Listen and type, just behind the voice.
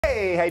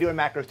Hey, how you doing,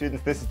 macro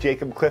students? This is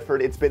Jacob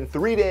Clifford. It's been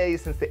 3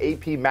 days since the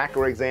AP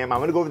macro exam. I'm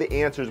gonna go over the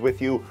answers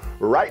with you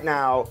right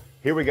now.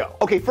 Here we go.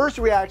 Okay, first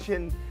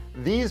reaction,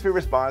 these three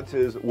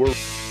responses were...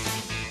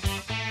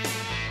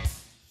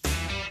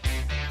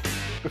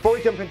 Before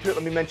we jump into it,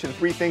 let me mention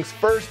three things.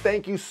 First,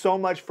 thank you so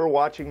much for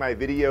watching my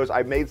videos.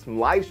 I've made some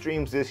live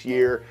streams this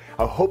year.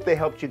 I hope they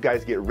helped you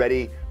guys get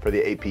ready for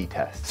the AP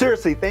test.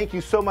 Seriously, thank you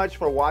so much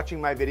for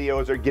watching my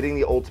videos or getting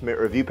the ultimate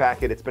review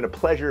packet. It's been a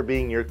pleasure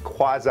being your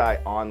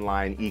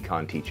quasi-online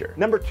econ teacher.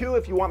 Number two,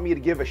 if you want me to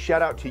give a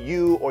shout out to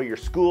you or your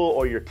school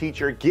or your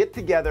teacher, get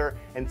together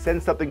and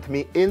send something to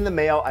me in the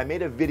mail. I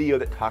made a video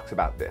that talks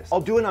about this.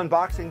 I'll do an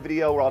unboxing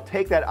video where I'll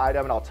take that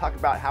item and I'll talk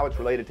about how it's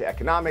related to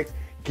economics,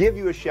 give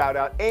you a shout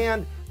out,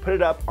 and put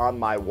it up on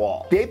my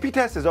wall. The AP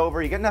test is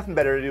over, you got nothing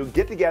better to do,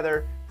 get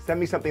together, send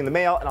me something in the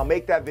mail, and I'll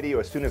make that video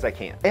as soon as I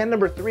can. And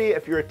number three,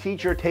 if you're a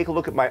teacher, take a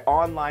look at my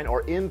online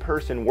or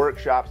in-person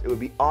workshops. It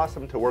would be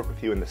awesome to work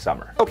with you in the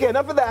summer. Okay,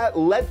 enough of that,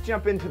 let's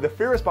jump into the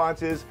fear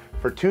responses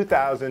for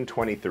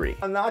 2023.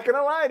 I'm not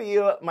gonna lie to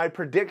you, my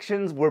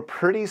predictions were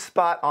pretty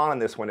spot on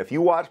this one. If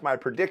you watched my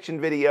prediction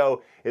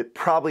video, it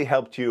probably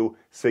helped you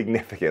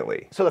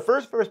significantly. So the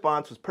first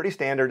response was pretty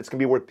standard. It's gonna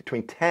be worth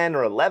between 10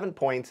 or 11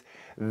 points.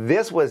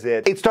 This was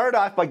it. It started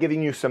off by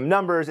giving you some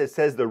numbers. It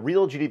says the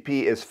real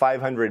GDP is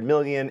 500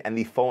 million and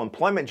the full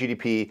employment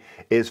GDP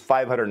is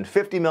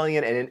 550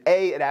 million. And in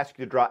A, it asks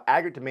you to draw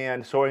aggregate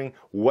demand showing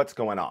what's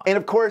going on. And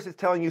of course, it's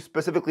telling you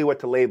specifically what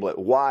to label it.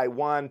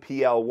 Y1,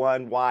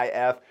 PL1,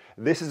 YF.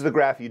 This is the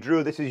graph you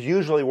drew. This is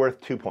usually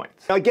worth 2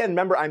 points. Now again,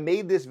 remember I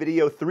made this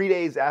video 3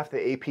 days after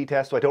the AP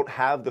test, so I don't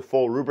have the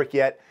full rubric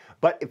yet.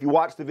 But if you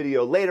watch the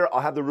video later,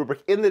 I'll have the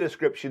rubric in the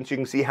description so you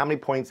can see how many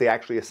points they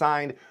actually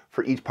assigned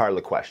for each part of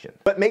the question.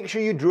 But make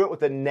sure you drew it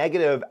with a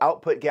negative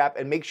output gap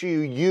and make sure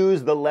you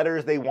use the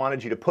letters they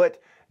wanted you to put,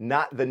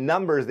 not the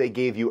numbers they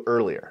gave you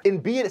earlier. In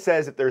B, it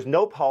says if there's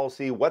no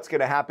policy, what's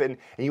gonna happen?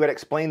 And you had to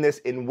explain this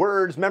in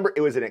words. Remember,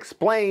 it was an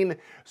explain.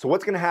 So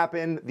what's gonna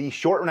happen? The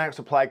short run average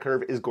supply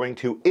curve is going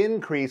to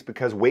increase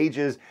because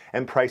wages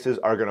and prices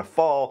are gonna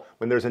fall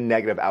when there's a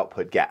negative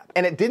output gap.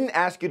 And it didn't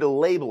ask you to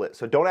label it,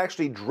 so don't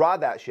actually draw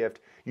that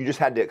shift. You just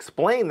had to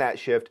explain that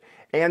shift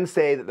and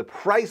say that the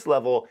price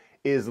level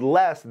is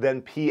less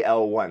than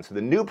PL1. So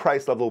the new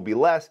price level will be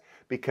less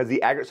because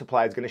the aggregate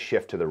supply is going to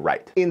shift to the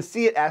right. In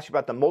C, it asks you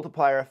about the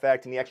multiplier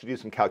effect, and you actually do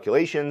some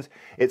calculations.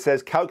 It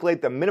says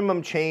calculate the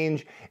minimum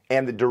change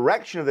and the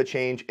direction of the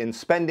change in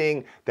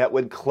spending that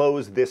would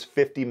close this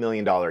 $50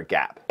 million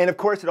gap. And of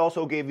course, it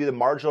also gave you the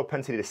marginal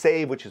propensity to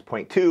save, which is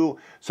 0.2.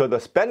 So the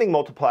spending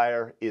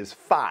multiplier is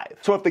 5.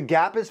 So if the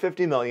gap is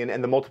 50 million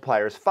and the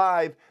multiplier is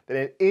 5, then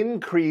an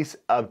increase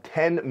of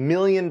 $10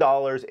 million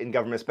in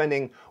government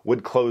spending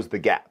would close the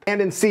gap.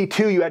 And in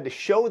C2, you had to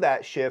show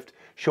that shift,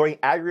 showing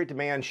aggregate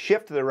demand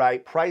shift to the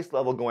right, price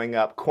level going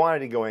up,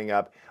 quantity going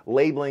up,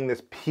 labeling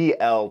this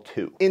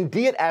PL2. In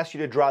D, it asks you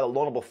to draw the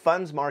loanable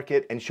funds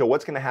market and show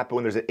what's going to happen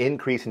when there's an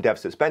increase in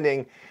deficit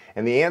spending.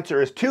 And the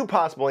answer is two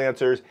possible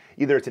answers.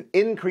 Either it's an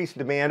increase in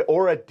demand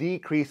or a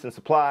decrease in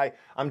supply.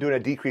 I'm doing a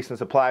decrease in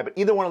supply, but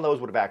either one of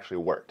those would have actually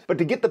worked. But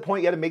to get the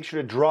point, you had to make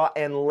sure to draw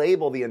and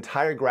label the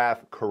entire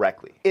graph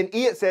correctly. In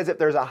E, it says if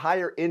there's a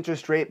higher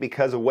interest rate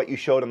because of what you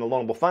showed on the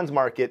loanable funds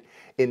market.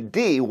 In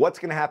D, what's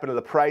going to happen to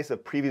the price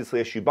of previously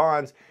issued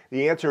bonds?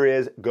 The answer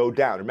is go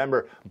down.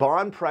 Remember,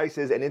 bond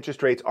prices and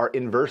interest rates are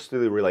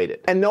inversely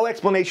related. And no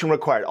explanation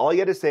required. All you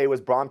had to say was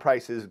bond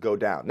prices go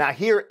down. Now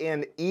here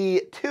in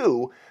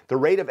E2, the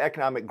rate of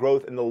economic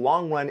growth in the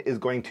long run is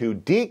going to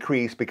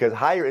decrease because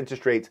higher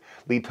interest rates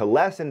lead to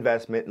less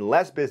investment and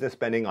less business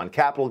spending on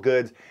capital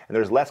goods, and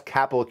there's less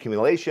capital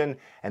accumulation,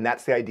 and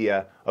that's the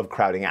idea of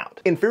crowding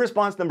out. In fear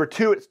response number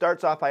 2, it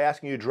starts off by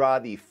asking you to draw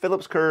the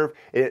Phillips curve.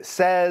 It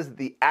says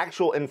the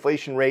actual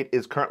inflation rate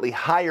is currently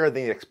higher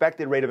than the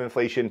expected rate of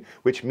inflation,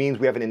 which means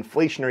we have an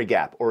inflationary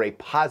gap or a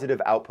positive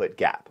output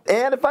gap.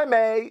 And if I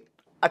may,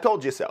 I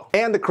told you so.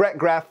 And the correct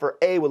graph for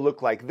A would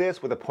look like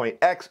this with a point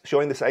X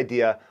showing this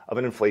idea of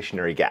an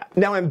inflationary gap.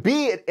 Now in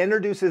B, it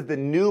introduces the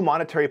new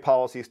monetary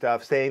policy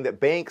stuff saying that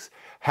banks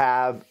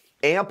have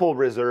ample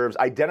reserves,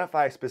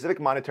 identify a specific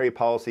monetary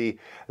policy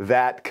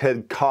that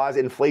could cause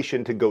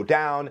inflation to go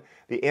down.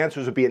 The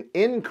answers would be an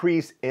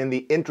increase in the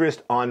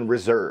interest on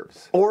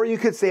reserves. Or you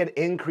could say an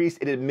increase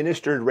in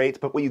administered rates,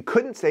 but what you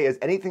couldn't say is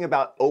anything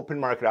about open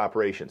market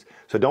operations.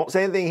 So don't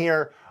say anything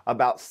here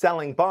about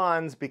selling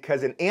bonds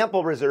because in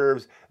ample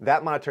reserves,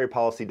 that monetary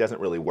policy doesn't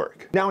really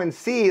work. Now in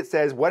C, it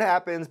says what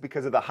happens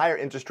because of the higher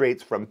interest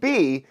rates from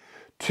B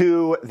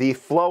to the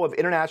flow of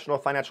international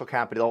financial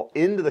capital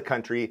into the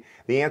country.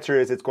 The answer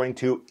is it's going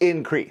to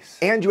increase.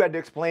 And you had to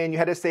explain, you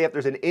had to say if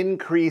there's an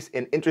increase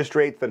in interest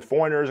rates, then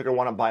foreigners are going to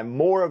want to buy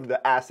more of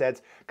the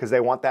assets because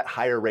they want that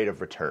higher rate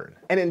of return.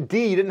 And in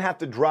D, you didn't have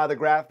to draw the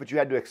graph, but you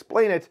had to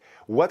explain it.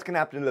 What's going to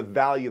happen to the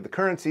value of the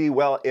currency?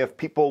 Well, if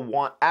people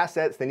want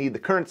assets, they need the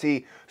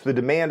currency, so the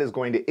demand is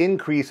going to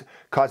increase,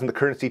 causing the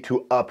currency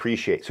to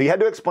appreciate. So you had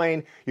to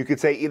explain, you could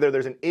say either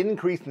there's an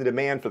increase in the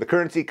demand for the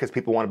currency because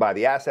people want to buy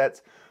the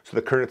assets, so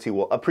the currency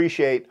will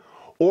appreciate,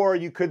 Or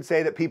you could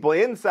say that people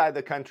inside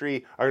the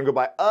country are going to go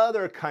buy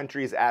other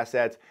countries'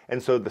 assets,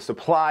 and so the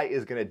supply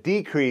is going to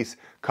decrease,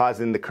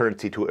 causing the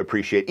currency to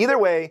appreciate. Either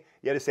way,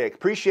 you have to say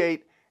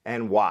appreciate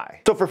and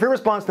why. So for fear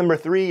response number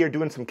 3, you're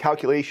doing some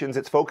calculations.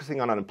 It's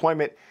focusing on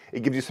unemployment.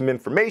 It gives you some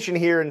information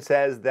here and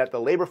says that the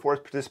labor force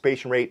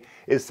participation rate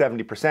is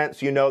 70%.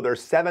 So you know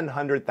there's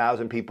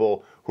 700,000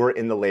 people who are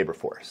in the labor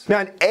force. Now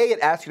in A, it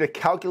asks you to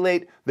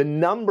calculate the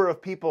number of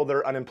people that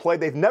are unemployed.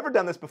 They've never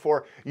done this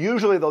before.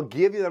 Usually they'll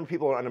give you the number of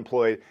people who are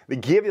unemployed. They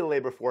give you the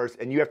labor force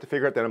and you have to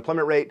figure out the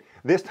unemployment rate.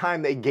 This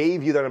time they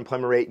gave you the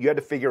unemployment rate. You had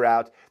to figure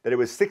out that it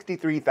was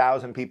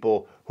 63,000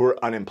 people who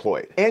are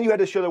unemployed. And you had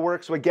to show the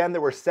work. So again,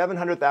 there were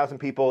 700,000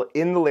 people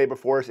in the labor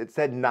force. It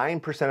said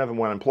 9% of them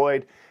were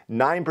unemployed.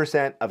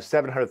 9% of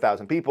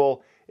 700,000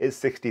 people is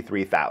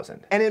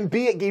 63,000. And in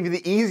B, it gave you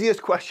the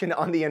easiest question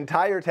on the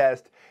entire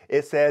test.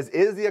 It says,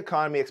 is the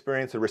economy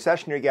experiencing a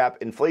recessionary gap,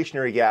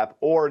 inflationary gap,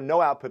 or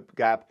no output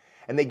gap?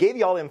 And they gave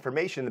you all the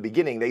information in the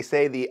beginning. They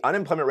say the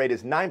unemployment rate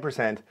is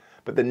 9%,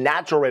 but the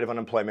natural rate of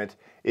unemployment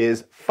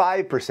is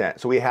 5%.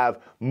 So we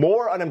have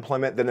more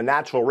unemployment than the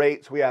natural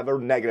rate, so we have a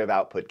negative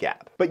output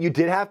gap. But you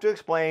did have to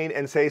explain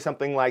and say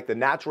something like the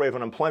natural rate of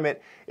unemployment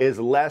is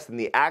less than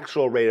the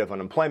actual rate of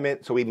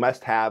unemployment, so we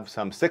must have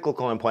some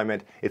cyclical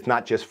unemployment. It's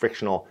not just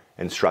frictional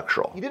and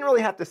structural. You didn't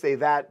really have to say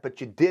that,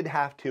 but you did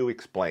have to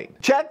explain.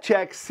 Check,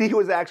 check. C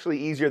was actually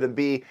easier than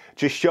B.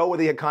 Just show where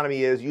the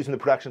economy is using the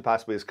production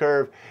possibilities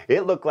curve.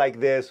 It looked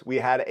like this. We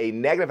had a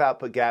negative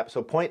output gap,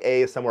 so point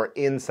A is somewhere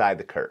inside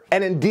the curve.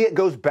 And in D, it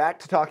goes back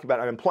to talking about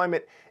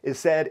unemployment. It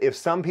said if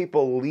some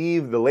people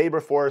leave the labor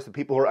force, the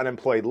people who are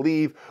unemployed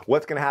leave,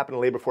 what's going to happen to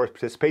labor force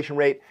participation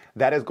rate?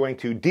 That is going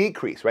to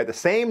decrease, right? The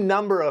same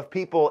number of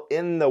people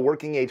in the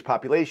working age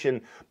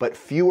population, but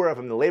fewer of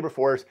them in the labor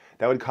force,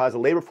 that would cause the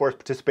labor force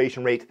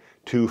participation rate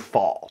to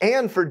fall.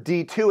 And for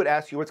D2, it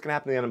asks you what's going to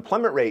happen to the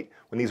unemployment rate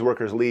when these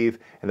workers leave,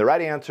 and the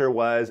right answer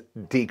was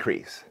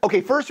decrease. Okay,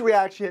 first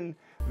reaction,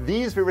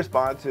 these 3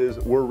 responses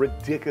were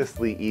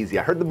ridiculously easy.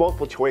 I heard the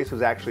multiple choice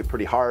was actually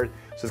pretty hard,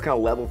 so it's kind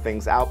of leveled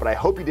things out, but I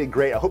hope you did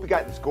great. I hope you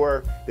got the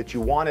score that you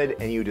wanted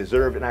and you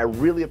deserved, and I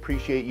really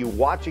appreciate you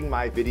watching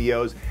my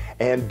videos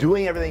and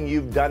doing everything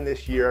you've done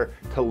this year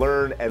to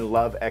learn and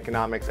love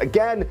economics.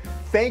 Again,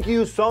 thank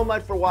you so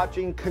much for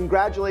watching.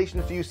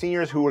 Congratulations to you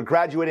seniors who are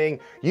graduating.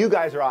 You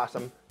guys are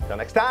awesome. Till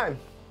next time.